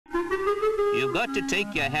you've got to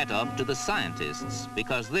take your hat off to the scientists,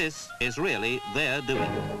 because this is really their doing.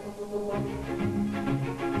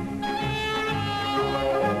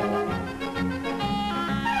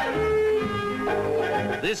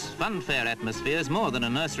 This funfair atmosphere is more than a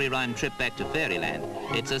nursery rhyme trip back to fairyland.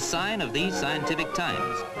 It's a sign of these scientific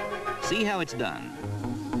times. See how it's done.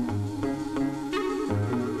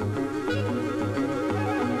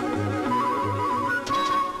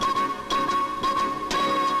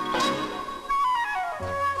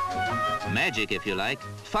 Magic, if you like.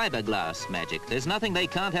 Fiberglass magic. There's nothing they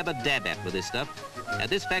can't have a dab at with this stuff. At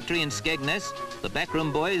this factory in Skegness, the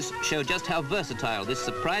backroom boys show just how versatile this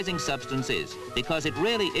surprising substance is, because it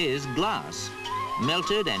really is glass.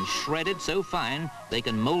 Melted and shredded so fine, they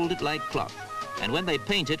can mold it like cloth. And when they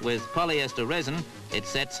paint it with polyester resin, it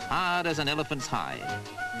sets hard as an elephant's hide.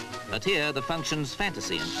 But here, the function's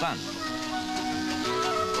fantasy and fun.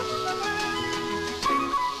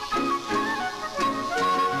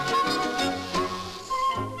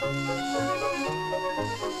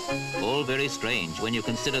 All very strange when you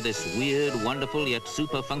consider this weird, wonderful, yet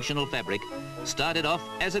super functional fabric started off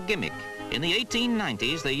as a gimmick. In the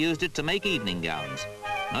 1890s, they used it to make evening gowns.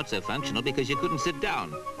 Not so functional because you couldn't sit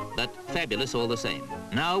down, but fabulous all the same.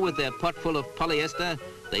 Now, with their pot full of polyester,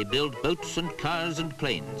 they build boats and cars and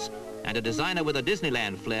planes. And a designer with a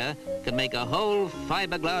Disneyland flair can make a whole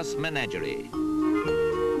fiberglass menagerie.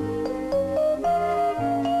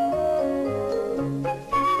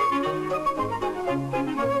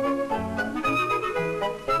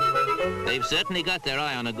 They've certainly got their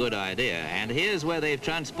eye on a good idea, and here's where they've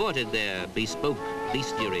transported their bespoke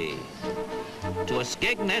bestiary. To a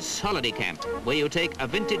Skegness holiday camp, where you take a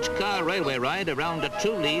vintage car railway ride around a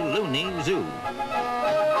truly loony zoo.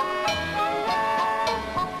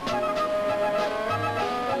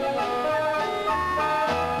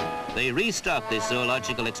 They restock this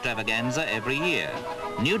zoological extravaganza every year.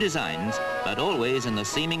 New designs, but always in the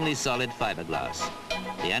seemingly solid fiberglass.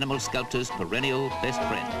 The animal sculptor's perennial best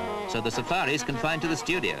friend. So the safaris confined to the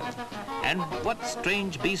studio. And what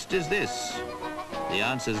strange beast is this? The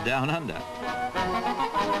answer's down under.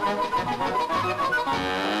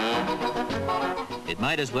 It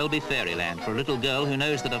might as well be fairyland for a little girl who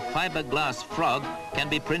knows that a fiberglass frog can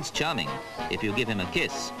be Prince Charming if you give him a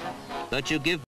kiss. But you give